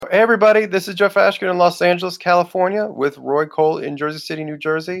Hey everybody, this is Jeff Ashkin in Los Angeles, California, with Roy Cole in Jersey City, New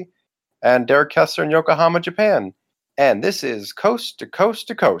Jersey, and Derek Kessler in Yokohama, Japan. And this is Coast to Coast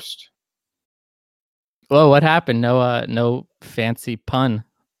to Coast. Whoa, what happened? No fancy pun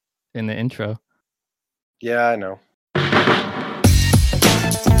in the intro. Yeah, I know.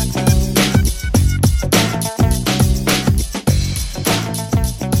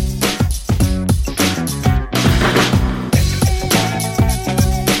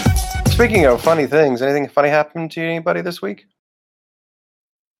 Speaking of funny things, anything funny happened to anybody this week?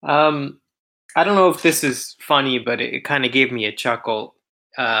 I don't know if this is funny, but it kind of gave me a chuckle.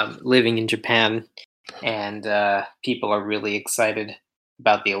 Living in Japan, and people are really excited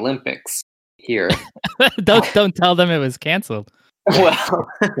about the Olympics here. Don't tell them it was canceled. well,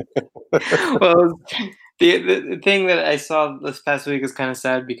 the thing that I saw this past week is kind of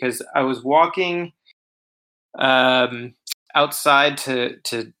sad because I was walking outside to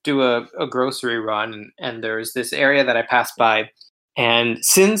do a grocery run, and there's this area that I passed by, and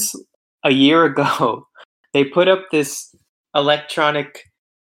since a year ago they put up this electronic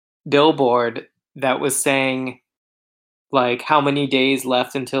billboard that was saying like how many days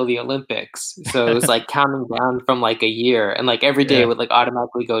left until the Olympics. So it was like counting down from like a year, and like every day it would like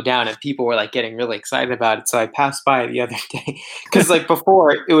automatically go down, and people were like getting really excited about it. So I passed by the other day because like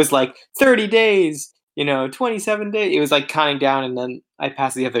before it was like 30 days, 27 days. It was like counting down, and then I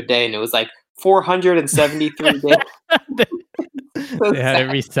passed the other day and it was like 473 days. They had to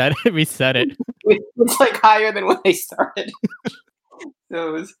reset it. It's like higher than when I started.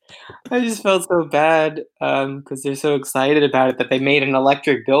 So I just felt so bad because they're so excited about it that they made an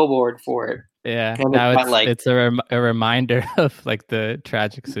electric billboard for it. Yeah, and now it's a reminder of like the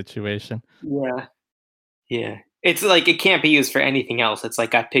tragic situation. Yeah. It's like it can't be used for anything else. It's like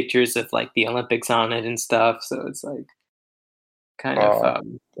got pictures of like the Olympics on it and stuff. So it's like kind of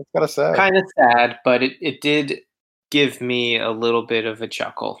sad, but it did give me a little bit of a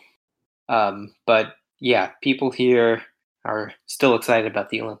chuckle. But yeah, people here are still excited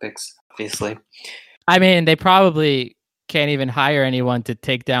about the Olympics, obviously. I mean, they probably can't even hire anyone to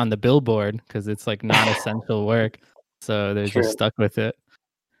take down the billboard because it's like non-essential work. So they're just stuck with it.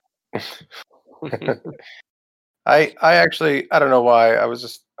 I don't know why. I was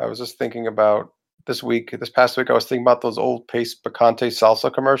just thinking about this past week, I was thinking about those old Pace Picante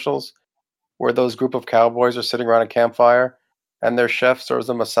salsa commercials where those group of cowboys are sitting around a campfire and their chef serves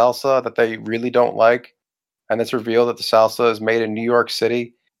them a salsa that they really don't like. And it's revealed that the salsa is made in New York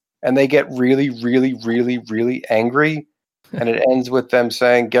City, and they get really, really, really, really angry. And it ends with them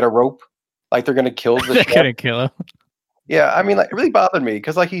saying, "Get a rope," like they're going to kill the chef. They're going to kill him. Yeah, I mean, like, it really bothered me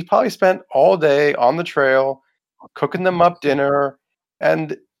because, like, he probably spent all day on the trail cooking them up dinner,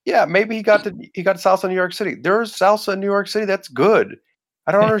 and yeah, maybe he got salsa in New York City. There's salsa in New York City that's good.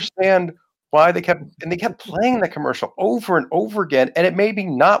 I don't understand why they kept playing the commercial over and over again, and it made me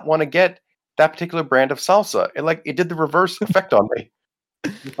not want to get that particular brand of salsa. It did the reverse effect on me.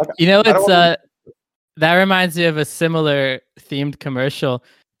 That reminds me of a similar themed commercial.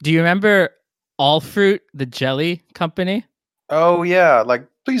 Do you remember Allfruit, the jelly company? Oh yeah, like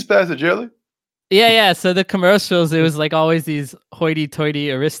please pass the jelly. Yeah. So the commercials, it was like always these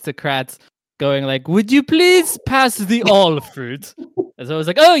hoity-toity aristocrats going like, "Would you please pass the Allfruit?" And so I was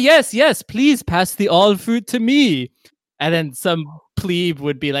like, "Oh yes, please pass the Allfruit to me." And then some plebe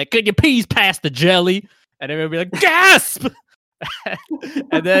would be like, "Could you please pass the jelly?" And everyone would be like, "Gasp!"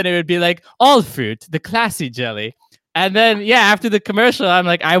 And then it would be like, Allfruit, the classy jelly. And then, after the commercial, I'm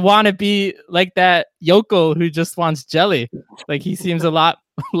like, I want to be like that yokel who just wants jelly. Like, he seems a lot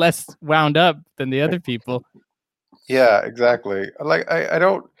less wound up than the other people. Yeah, exactly.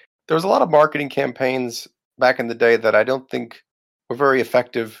 There was a lot of marketing campaigns back in the day that I don't think were very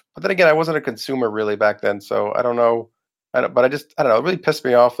effective. But then again, I wasn't a consumer really back then, so I don't know. I don't know. It really pissed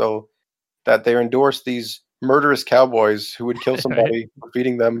me off though that they endorsed these murderous cowboys who would kill somebody for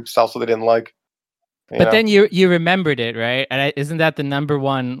feeding them salsa they didn't like. But then you remembered it, right? And isn't that the number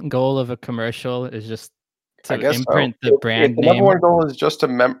one goal of a commercial? Is just to imprint the brand name. The number one goal is just to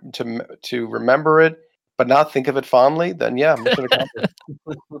remember it, but not think of it fondly. Then mission accomplished.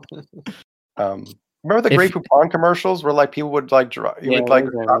 Remember the Grey Poupon commercials where like people would like stop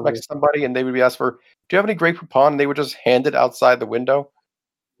next to somebody and they would be asked for, "Do you have any Grey Poupon?" And they would just hand it outside the window.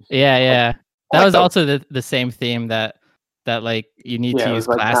 Yeah. That was also the same theme that like you need to use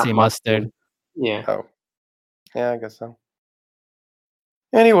classy mustard. Yeah. Oh. Yeah, I guess so.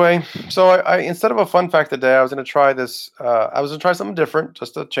 Anyway, so I instead of a fun fact today, I was going to try this. I was going to try something different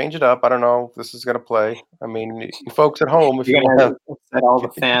just to change it up. I don't know if this is going to play. I mean, you folks at home, if you have all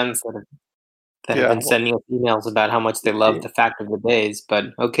the fans that that have been sending us emails about how much they love the fact of the days. But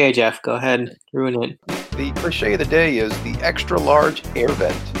okay, Jeff, go ahead, ruin it. The cliche of the day is the extra large air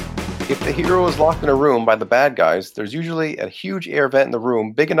vent. If the hero is locked in a room by the bad guys, there's usually a huge air vent in the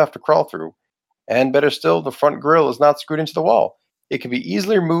room big enough to crawl through. And better still, the front grille is not screwed into the wall. It can be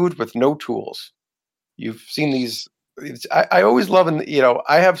easily removed with no tools. You've seen these. I always love,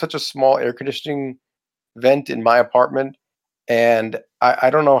 I have such a small air conditioning vent in my apartment, and I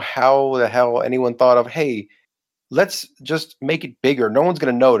don't know how the hell anyone thought of, hey, let's just make it bigger. No one's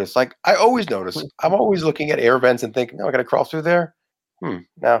going to notice. Like, I always notice. I'm always looking at air vents and thinking, oh, I got to crawl through there.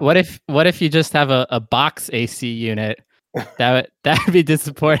 No. What if you just have a box AC unit? That would be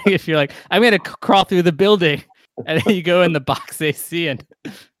disappointing if you're like, I'm going to crawl through the building. And then you go in the box AC and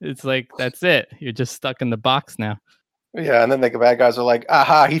it's like, that's it. You're just stuck in the box now. Yeah, and then the bad guys are like,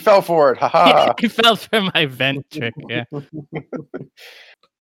 aha, he fell for it. Ha He fell for my vent trick. Yeah.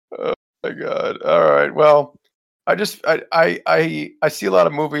 Oh my God. All right. Well, I see a lot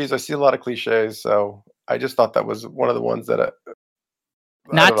of movies. I see a lot of cliches. So I just thought that was one of the ones that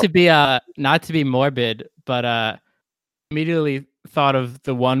not to be morbid, but immediately thought of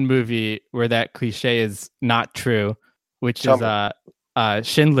the one movie where that cliche is not true, which is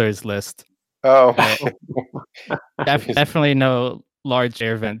Schindler's List. Oh, definitely no large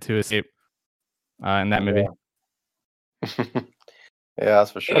air vent to escape in that movie. Yeah. Yeah,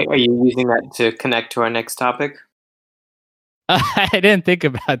 that's for sure. Are you using that to connect to our next topic? I didn't think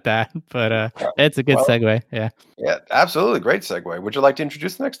about that, but it's a good segue. Yeah. Yeah, absolutely. Great segue. Would you like to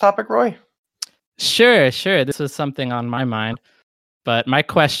introduce the next topic, Roy? Sure. This was something on my mind. But my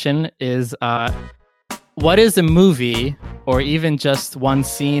question is, what is a movie, or even just one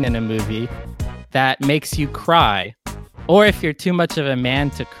scene in a movie, that makes you cry? Or if you're too much of a man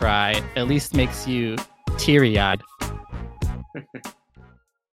to cry, at least makes you teary-eyed?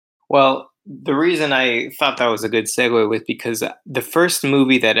 Well, the reason I thought that was a good segue was because the first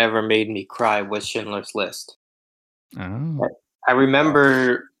movie that ever made me cry was Schindler's List. Oh. I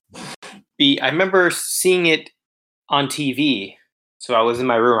remember seeing it on TV. So I was in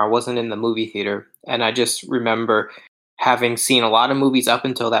my room. I wasn't in the movie theater. And I just remember having seen a lot of movies up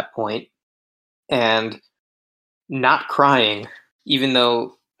until that point and not crying, even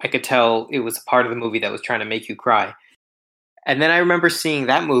though I could tell it was a part of the movie that was trying to make you cry. And then I remember seeing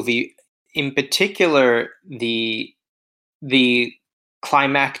that movie, in particular, the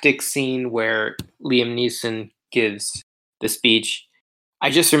climactic scene where Liam Neeson gives the speech.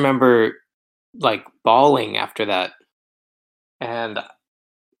 I just remember like bawling after that. And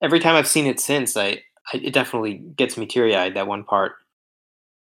every time I've seen it since, it definitely gets me teary-eyed, that one part.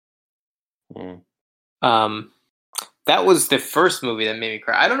 That was the first movie that made me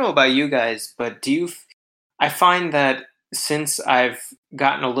cry. I don't know about you guys, but I find that since I've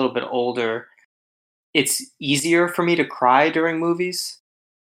gotten a little bit older, it's easier for me to cry during movies.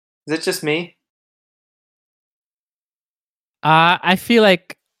 Is it just me? I feel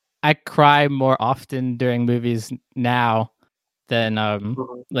like I cry more often during movies now than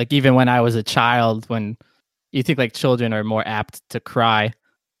like even when I was a child, when you think like children are more apt to cry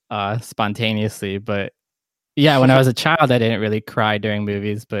spontaneously. But yeah, when I was a child, I didn't really cry during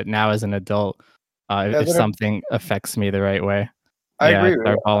movies, but now as an adult, if something affects me the right way, I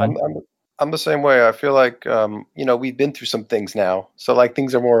agree. I'm the same way. I feel like we've been through some things now, so like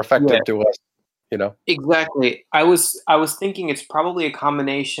things are more effective to us. Exactly. I was thinking it's probably a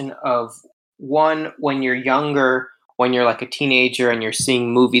combination of one, when you're younger, when you're like a teenager and you're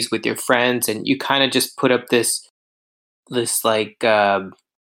seeing movies with your friends, and you kind of just put up this like a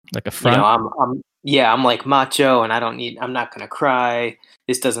front. I'm like macho, and I'm not gonna cry.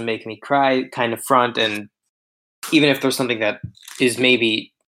 This doesn't make me cry kind of front. And even if there's something that is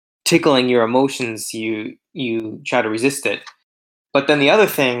maybe tickling your emotions, you try to resist it. But then the other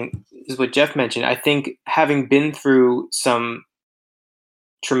thing is what Jeff mentioned. I think having been through some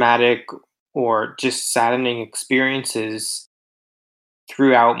traumatic or just saddening experiences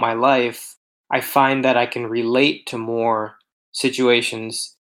throughout my life, I find that I can relate to more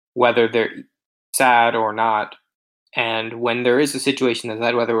situations, whether they're sad or not. And when there is a situation that's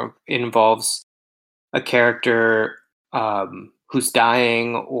sad, whether it involves a character who's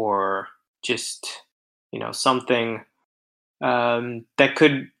dying, or just something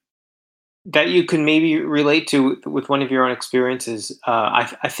that you could maybe relate to with one of your own experiences,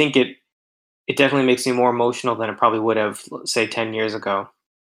 I think it definitely makes me more emotional than it probably would have, say, 10 years ago.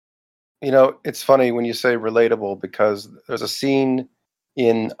 It's funny when you say relatable, because there's a scene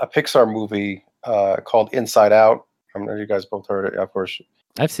in a Pixar movie called Inside Out. I'm sure you guys both heard it, of course.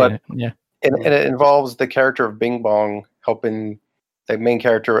 I've seen it, yeah. And it involves the character of Bing Bong helping the main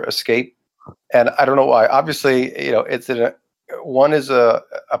character escape and I don't know why. Obviously, it's one is a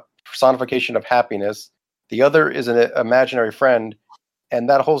personification of happiness. The other is an imaginary friend, and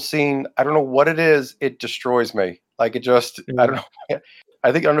that whole scene, I don't know what it is. It destroys me. Like it just, I don't know.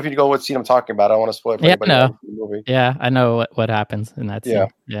 I don't know if you know what scene I'm talking about. I don't want to spoil it for anybody who hasn't seen the movie. Yeah, I know what happens in that scene.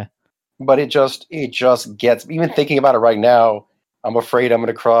 Yeah. But it just gets, even thinking about it right now, I'm afraid I'm going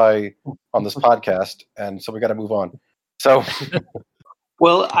to cry on this podcast, and so we got to move on. So,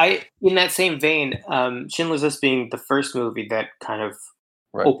 well, in that same vein, Schindler's List being the first movie that kind of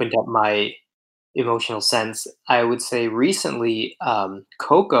opened up my emotional sense, I would say recently,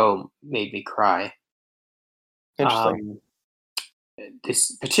 Coco made me cry. Interesting.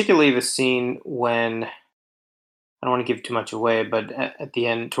 Particularly the scene when, I don't want to give too much away, but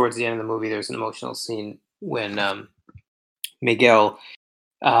towards the end of the movie, there's an emotional scene when Miguel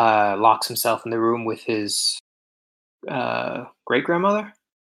locks himself in the room with his great grandmother,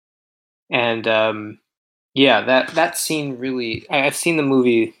 and that scene really. I've seen the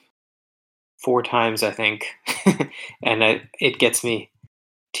movie 4 times, I think, and it gets me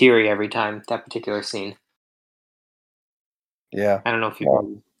teary every time. That particular scene. Yeah, I don't know if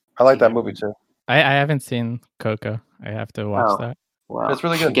you. I like that movie too. I haven't seen Coco. I have to watch that. Well, it's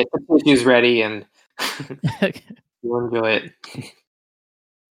really good. Get the tissues ready and you'll enjoy it.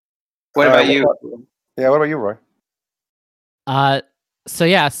 What about you? What about you, Roy?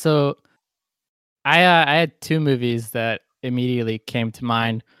 So I had 2 movies that immediately came to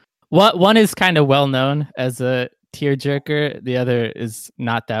mind. One is kind of well known as a tearjerker. The other is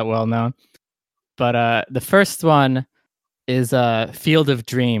not that well known. But the first one is Field of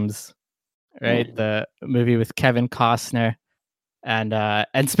Dreams, right? The movie with Kevin Costner,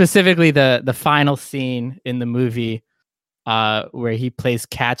 and specifically the final scene in the movie where he plays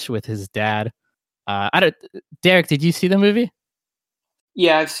catch with his dad. Derek, did you see the movie?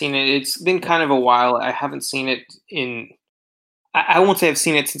 Yeah, I've seen it. It's been kind of a while. I haven't seen it I won't say I've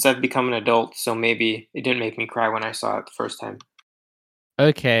seen it since I've become an adult, so maybe it didn't make me cry when I saw it the first time.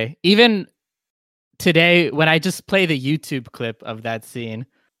 Okay. Even today, when I just play the YouTube clip of that scene,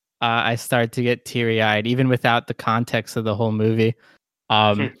 I start to get teary-eyed, even without the context of the whole movie.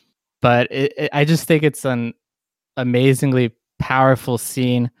 But I just think it's an amazingly powerful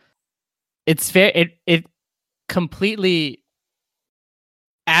scene. It's fair. It completely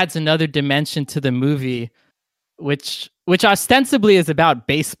adds another dimension to the movie, which ostensibly is about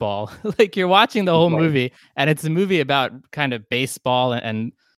baseball. Like you're watching the whole movie, and it's a movie about kind of baseball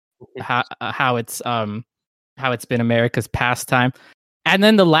and how it's been America's pastime. And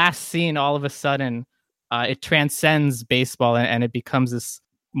then the last scene, all of a sudden, it transcends baseball and it becomes this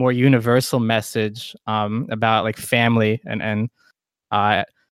more universal message about like family and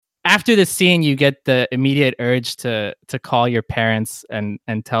after the scene, you get the immediate urge to call your parents and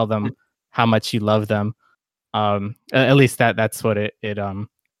tell them how much you love them. At least that's what it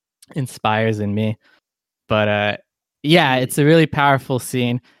inspires in me. But it's a really powerful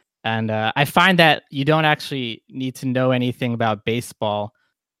scene, and I find that you don't actually need to know anything about baseball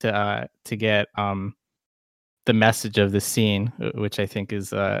to get the message of the scene, which I think is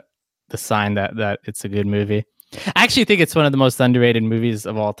the sign that it's a good movie. I actually think it's one of the most underrated movies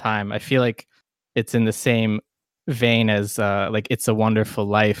of all time. I feel like it's in the same vein as like It's a Wonderful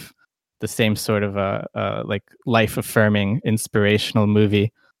Life, the same sort of like life-affirming, inspirational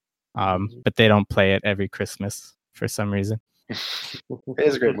movie. But they don't play it every Christmas for some reason. It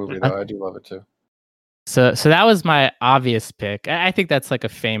is a great movie, though. I do love it too. So that was my obvious pick. I think that's like a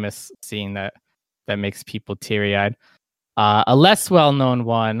famous scene that makes people teary-eyed. A less well-known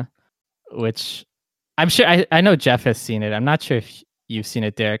one, which I'm sure I know Jeff has seen it. I'm not sure if you've seen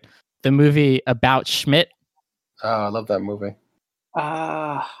it, Derek. The movie About Schmidt. Oh, I love that movie.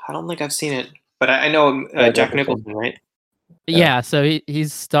 I don't think I've seen it, but I know Jack Nicholson, right? Yeah, so he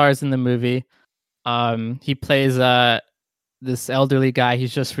stars in the movie. He plays this elderly guy.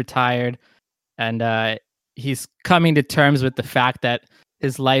 He's just retired, and he's coming to terms with the fact that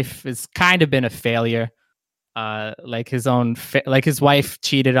his life has kind of been a failure. Like his own, like his wife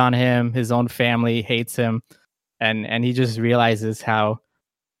cheated on him. His own family hates him, and he just realizes how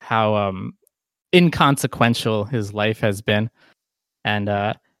inconsequential his life has been. And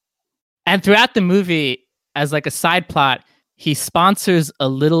throughout the movie, as like a side plot, he sponsors a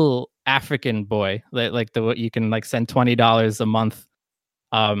little African boy, like you can like send $20 a month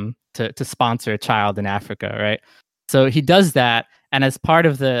to sponsor a child in Africa, right? So he does that, and as part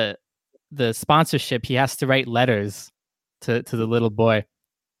of the sponsorship, he has to write letters to the little boy.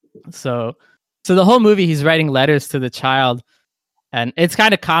 So the whole movie, he's writing letters to the child, and it's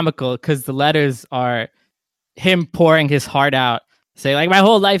kind of comical because the letters are him pouring his heart out saying like my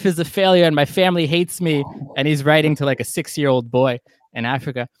whole life is a failure and my family hates me, and he's writing to like a 6-year-old boy in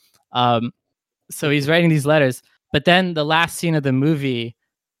Africa. So he's writing these letters, but then the last scene of the movie,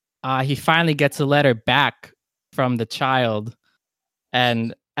 he finally gets a letter back from the child,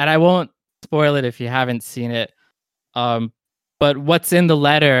 and I won't spoil it if you haven't seen it. But what's in the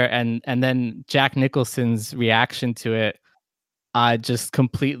letter and then Jack Nicholson's reaction to it, just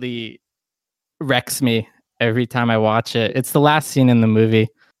completely wrecks me every time I watch it. It's the last scene in the movie,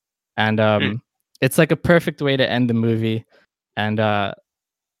 and it's like a perfect way to end the movie. And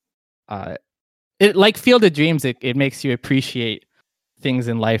it, like Field of Dreams, it makes you appreciate things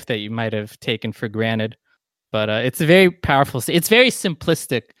in life that you might have taken for granted. But it's a very powerful. It's very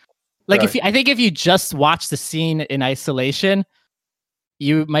simplistic. Like Right. I think if you just watch the scene in isolation,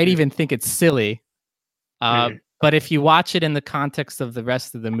 you might even think it's silly. But if you watch it in the context of the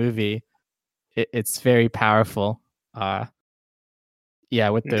rest of the movie, it's very powerful. With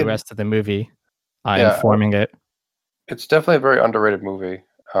the rest of the movie informing it. It's definitely a very underrated movie,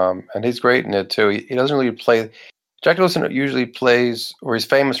 and he's great in it too. He doesn't really play. Jack Nicholson usually plays, or he's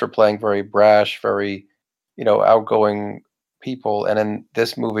famous for playing very brash, very, outgoing people. And in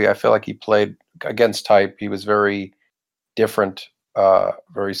this movie, I feel like he played against type. He was very different,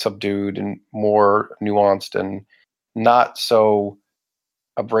 very subdued, and more nuanced, and not so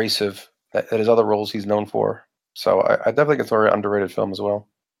abrasive that his other roles he's known for. So I definitely think it's a very underrated film as well.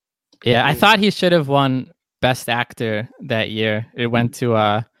 Yeah, I thought he should have won Best Actor that year. It went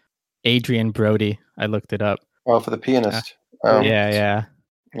to Adrian Brody. I looked it up. Oh, for The Pianist. Yeah.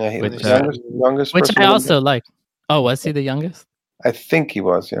 He Which, was the youngest which person I to win also like. Oh, was he the youngest? I think he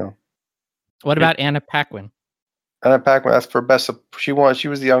was, yeah. What about Anna Paquin? Anna Paquin, that's for best. She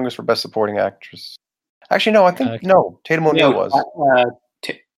was the youngest for best supporting actress. Actually, no, I think no. Tatum O'Neal was.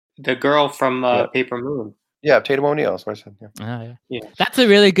 The girl from Paper Moon. Yeah, Tatum O'Neal. That's what I said. Yeah. Oh, yeah. That's a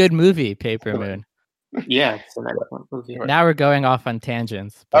really good movie, Paper Moon. Yeah, it's an excellent movie. Now we're going off on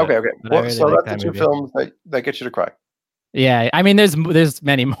tangents. Okay. Well, really so like that's that the two movie. films that get you to cry. Yeah, I mean, there's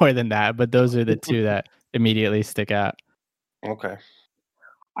many more than that, but those are the two that immediately stick out. Okay.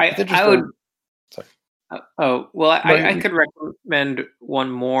 I would. Sorry. I could recommend one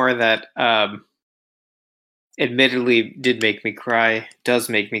more that admittedly does make me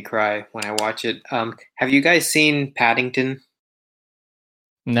cry when I watch it. Have you guys seen Paddington?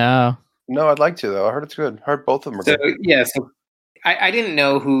 No, I'd like to though. I heard it's good. I heard both of them are good. Yeah, so I didn't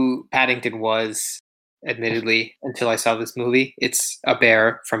know who Paddington was, admittedly, until I saw this movie. It's a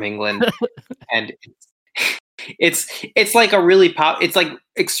bear from England, and it's like a really it's like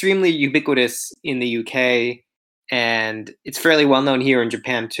extremely ubiquitous in the UK, and it's fairly well known here in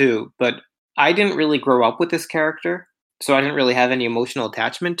Japan too. But I didn't really grow up with this character, so I didn't really have any emotional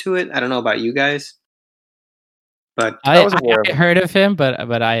attachment to it. I don't know about you guys, but I heard of him,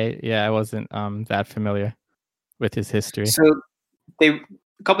 but I wasn't that familiar with his history. So a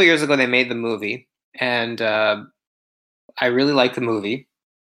couple of years ago they made the movie, and I really liked the movie,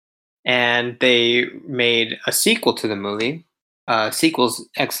 and they made a sequel to the movie. Sequel's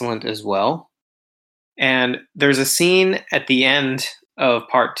excellent as well, and there's a scene at the end of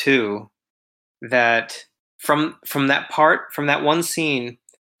part 2 that from that one scene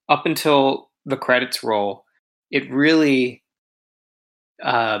up until the credits roll, it really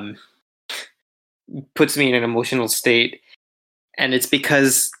puts me in an emotional state. And it's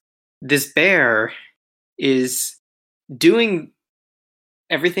because this bear is doing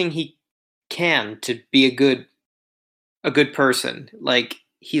everything he can to be a good person. Like,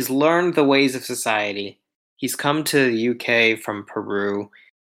 he's learned the ways of society. He's come to the UK from Peru,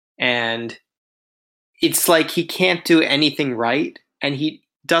 and it's like he can't do anything right, and he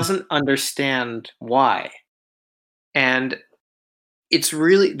doesn't understand why. And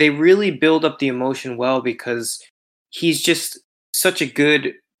they really build up the emotion well, because he's just such a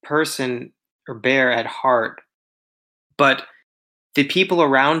good person or bear at heart, but the people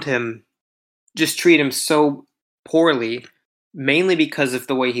around him just treat him so poorly, mainly because of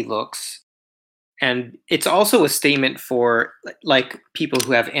the way he looks. And it's also a statement for like people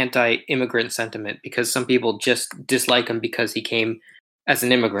who have anti-immigrant sentiment, because some people just dislike him because he came as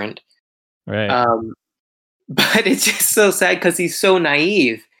an immigrant. Right. But it's just so sad because he's so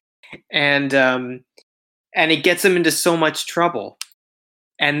naive, and it gets him into so much trouble.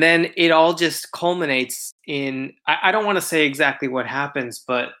 And then it all just culminates in, I don't want to say exactly what happens,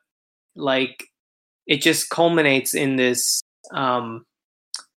 but like it just culminates in this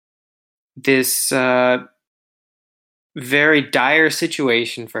very dire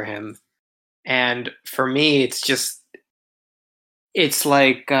situation for him. And for me, it's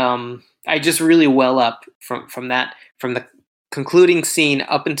like I just really well up from the concluding scene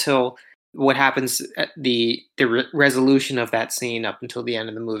up until what happens at the resolution of that scene up until the end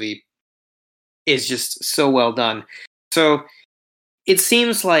of the movie is just so well done. So it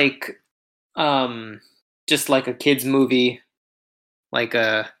seems like just like a kids movie, like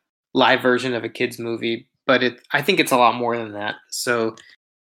a live version of a kids movie, but I think it's a lot more than that. So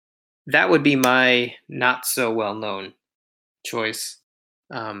that would be my not so well known choice.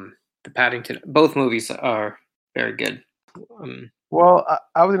 The Paddington, both movies are very good. Well,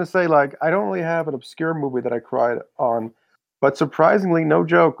 I was going to say, like, I don't really have an obscure movie that I cried on, but surprisingly, no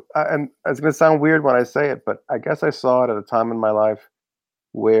joke, and it's going to sound weird when I say it, but I guess I saw it at a time in my life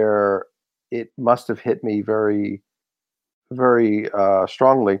where it must have hit me very, very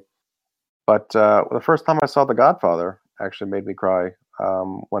strongly. But the first time I saw The Godfather actually made me cry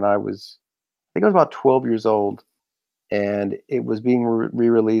when I think I was about 12 years old, and it was being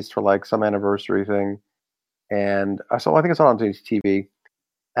re-released for like some anniversary thing. And I think I saw it on TV.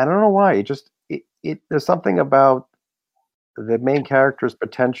 And I don't know why. There's something about the main character's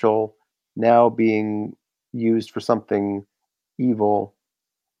potential now being used for something evil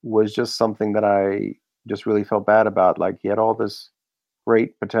was just something that I just really felt bad about. Like, he had all this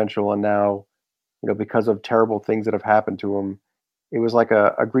great potential, and now, because of terrible things that have happened to him, it was like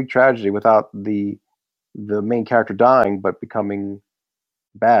a Greek tragedy without the main character dying, but becoming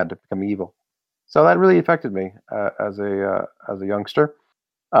bad, becoming evil. So that really affected me as a youngster.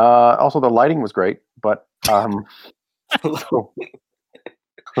 Also, the lighting was great, but it's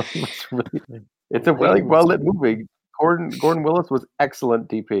a really well lit movie. Gordon Willis was excellent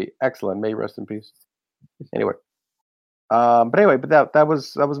DP, excellent. May he rest in peace. Anyway, but that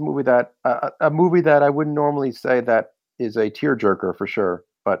was a movie that I wouldn't normally say that is a tearjerker for sure,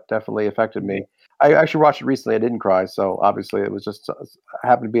 but definitely affected me. I actually watched it recently. I didn't cry, so obviously it was just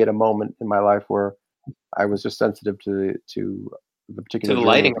happened to be at a moment in my life where I was just sensitive to the particular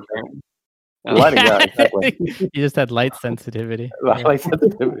lighting. The lighting, yeah, exactly. You just had light sensitivity. Light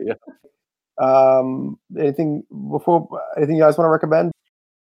sensitivity. Yeah. Anything you guys want to recommend?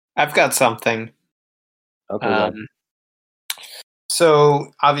 I've got something. Okay. So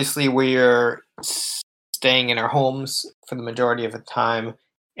obviously we're staying in our homes for the majority of the time,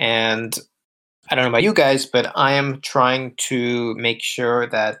 and I don't know about you guys, but I am trying to make sure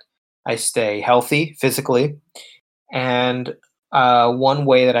that I stay healthy physically. And one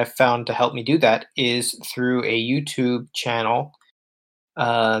way that I've found to help me do that is through a YouTube channel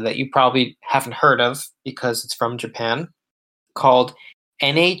that you probably haven't heard of because it's from Japan, called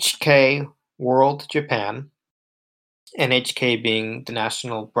NHK World Japan. NHK being the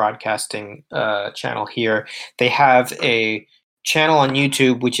national broadcasting channel here. They have a channel on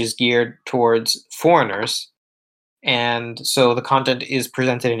YouTube which is geared towards foreigners, and so the content is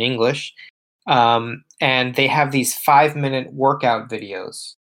presented in English. And they have these 5-minute workout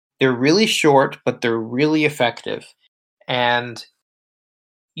videos. They're really short, but they're really effective. And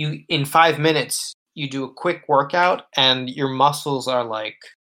in 5 minutes, you do a quick workout, and your muscles are like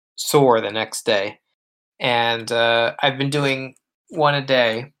sore the next day. And I've been doing one a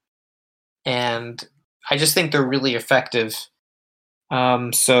day, and I just think they're really effective.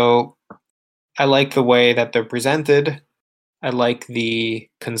 So I like the way that they're presented. I like the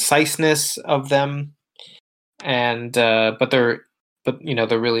conciseness of them, and but they're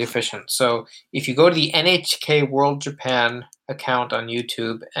really efficient. So if you go to the NHK World Japan account on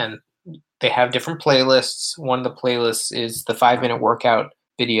YouTube, and they have different playlists. One of the playlists is the 5-minute workout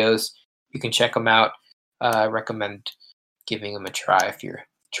videos. You can check them out. I recommend giving them a try if you're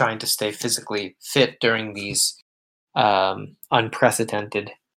trying to stay physically fit during these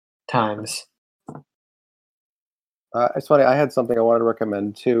unprecedented times. It's funny. I had something I wanted to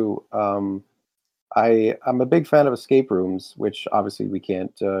recommend too. I'm a big fan of escape rooms, which obviously we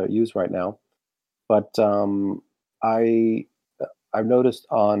can't use right now. But I've noticed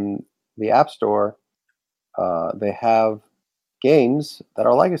on the App Store they have games that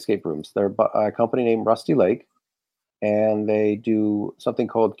are like escape rooms. They're a company named Rusty Lake, and they do something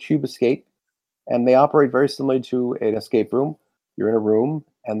called Cube Escape, and they operate very similarly to an escape room. You're in a room,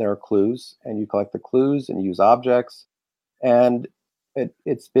 and there are clues, and you collect the clues and use objects, and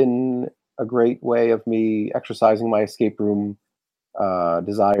it's been a great way of me exercising my escape room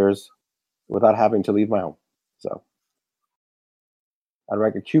desires without having to leave my home. So I'd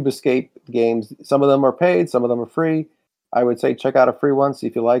recommend Cube Escape games. Some of them are paid, some of them are free. I would say check out a free one, see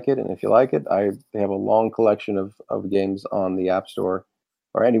if you like it, and if you like it, they have a long collection of games on the App Store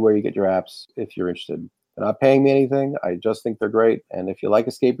or anywhere you get your apps if you're interested. They're not paying me anything. I just think they're great, and if you like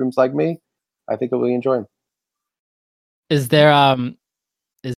escape rooms like me, I think you'll really enjoy them. Is there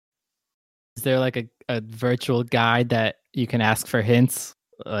is there like a virtual guide that you can ask for hints,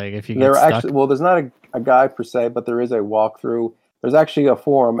 like if you get There stuck. actually, well, there's not a guide per se, but there is a walkthrough. There's actually a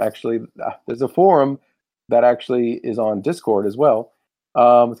forum. Actually, there's a forum that actually is on Discord as well.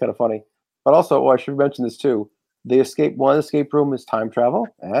 It's kind of funny, but also, I should mention this too. One escape room is time travel.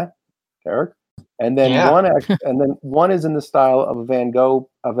 Eric, and then Yeah. one is in the style of Van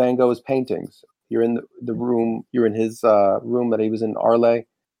Gogh's paintings. You're in the room. You're in his room that he was in Arles,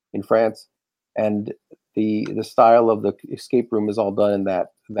 in France, and the style of the escape room is all done in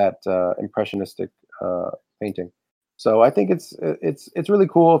that impressionistic painting. So I think it's really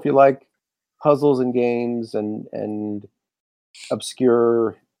cool if you like puzzles and games and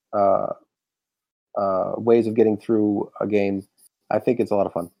obscure ways of getting through a game. I think it's a lot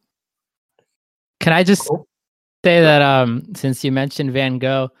of fun. Can I just say that since you mentioned Van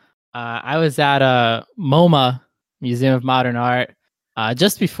Gogh, I was at MoMA, Museum of Modern Art,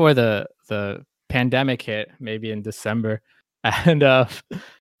 just before the pandemic hit, maybe in December, and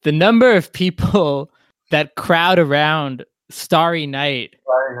the number of people that crowd around Starry Night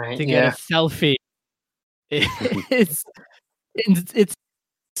to get a selfie, it's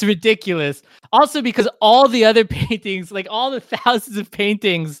ridiculous. Also because all the other paintings, like all the thousands of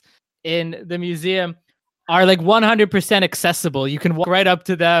paintings in the museum, are like 100% accessible. You can walk right up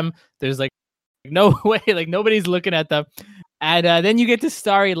to them. There's like no way, like nobody's looking at them. And then you get to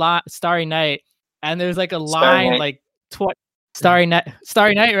Starry Night, and there's like a line like Starry Night,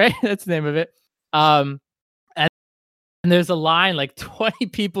 right? That's the name of it. And there's a line like 20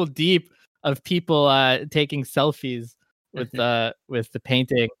 people deep of people taking selfies with the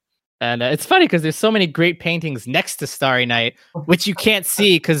painting. And it's funny because there's so many great paintings next to Starry Night, which you can't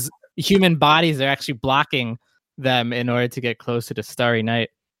see because human bodies are actually blocking them in order to get closer to Starry Night.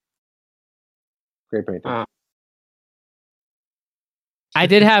 Great painting. I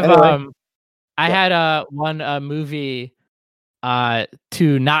did have Anyway. I had one movie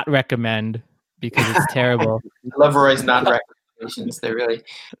to not recommend because it's terrible. Love Roy's non-recommendations. They're really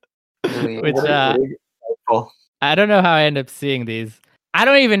Which helpful. I don't know how I end up seeing these. I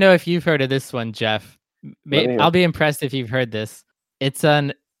don't even know if you've heard of this one, Jeff. Maybe I'll be impressed if you've heard this. It's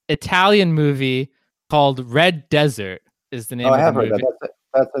an Italian movie called Red Desert. Is the name of the movie? I have heard that.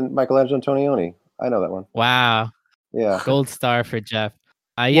 That's Michelangelo Antonioni. I know that one. Wow. Yeah. Gold star for Jeff.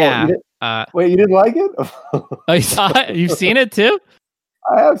 Yeah. Wait, you didn't like it? Oh, you saw it? You've seen it too?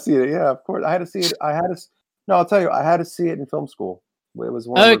 I have seen it. Yeah, of course. I had to see it. No, I'll tell you. I had to see it in film school. It was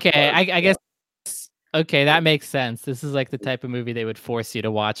one. Okay, I guess. Okay, that makes sense. This is like the type of movie they would force you to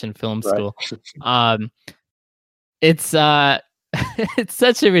watch in film school. It's it's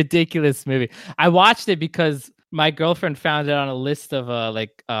such a ridiculous movie. I watched it because my girlfriend found it on a list of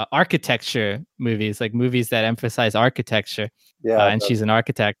architecture movies, like movies that emphasize architecture. Yeah, and she's an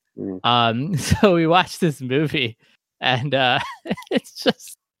architect. So we watched this movie, and it's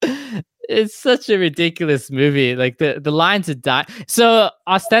such a ridiculous movie. Like the lines of So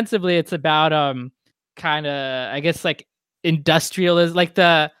ostensibly, it's about kind of, I guess, like industrialism, like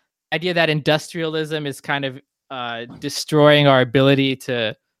the idea that industrialism is kind of destroying our ability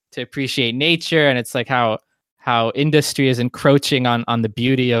to appreciate nature, and it's like how industry is encroaching on the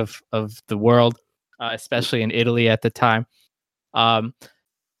beauty of the world, especially in Italy at the time.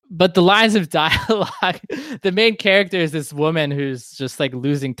 But the lines of dialogue, the main character is this woman who's just like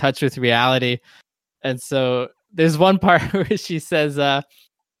losing touch with reality, and so there's one part where she says,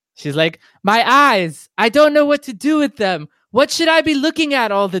 she's like, "My eyes, I don't know what to do with them. What should I be looking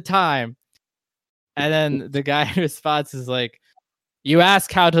at all the time?" And then the guy in response is like, "You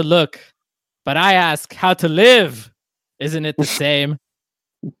ask how to look, but I ask how to live. Isn't it the same?"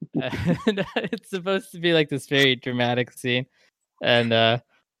 And it's supposed to be like this very dramatic scene. And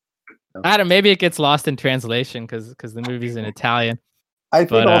I don't know, maybe it gets lost in translation because the movie's in Italian. I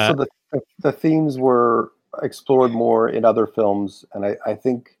think also the themes were explored more in other films. And I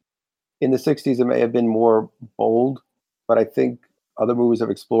think in the 60s it may have been more bold, but I think other movies have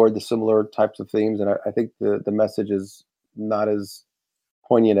explored the similar types of themes. And I think the message is not as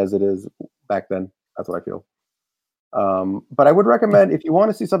poignant as it is back then. That's what I feel. But I would recommend, if you want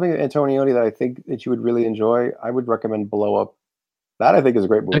to see something Antonioni that I think that you would really enjoy, I would recommend Blow Up. That I think is a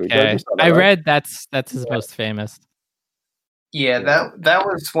great movie. Okay. I read that's his most famous. Yeah, that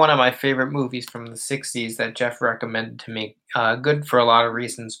was one of my favorite movies from the 60s that Jeff recommended to me. Good for a lot of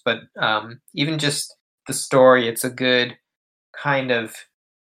reasons, but even just the story, it's a good kind of,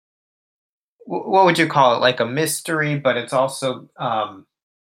 what would you call it? Like a mystery, but it's also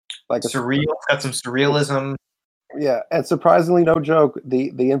like surreal. It's got some surrealism. Yeah, and surprisingly, no joke, the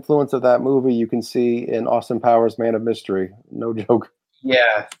influence of that movie you can see in Austin Powers' Man of Mystery. No joke.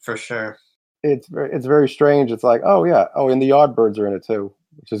 Yeah, for sure. it's very strange. It's like, oh yeah, oh, and the Yardbirds are in it too,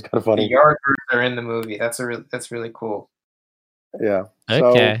 which is kind of The funny. Yardbirds are in the movie. That's really cool. Yeah. So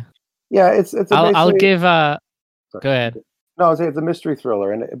Okay. yeah, it's I'll basically. give Sorry. go ahead. No, it's a mystery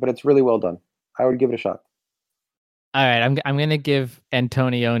thriller, but it's really well done. I would give it a shot. All right, I'm gonna give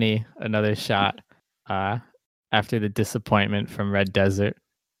Antonioni another shot. After the disappointment from Red Desert.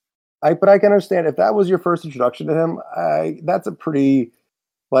 But I can understand if that was your first introduction to him. That's a pretty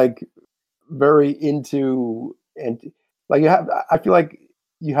like very into and like you have. I feel like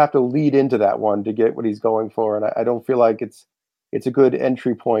you have to lead into that one to get what he's going for, and I don't feel like it's a good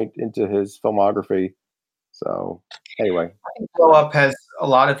entry point into his filmography. So anyway, I think Blow Up has a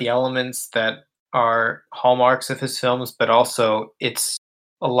lot of the elements that are hallmarks of his films, but also it's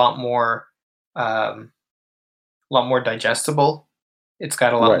a lot more digestible. It's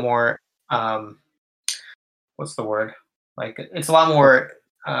got a lot right. more what's the word? Like it's a lot more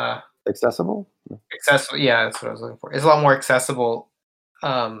Accessible. accessible. Yeah, that's what I was looking for. It's a lot more accessible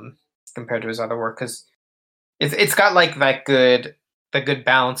compared to his other work because it's got like the good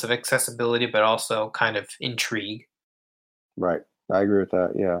balance of accessibility, but also kind of intrigue. Right. I agree with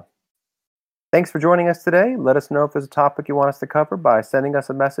that. Yeah. Thanks for joining us today. Let us know if there's a topic you want us to cover by sending us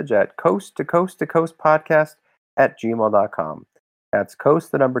a message at coast to coast podcast at gmail.com. That's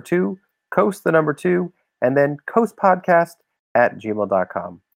coast the number 2, coast the number 2, and then coastpodcast at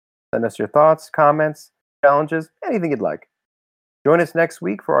gmail.com. Send us your thoughts, comments, challenges, anything you'd like. Join us next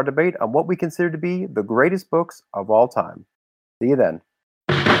week for our debate on what we consider to be the greatest books of all time. See you then.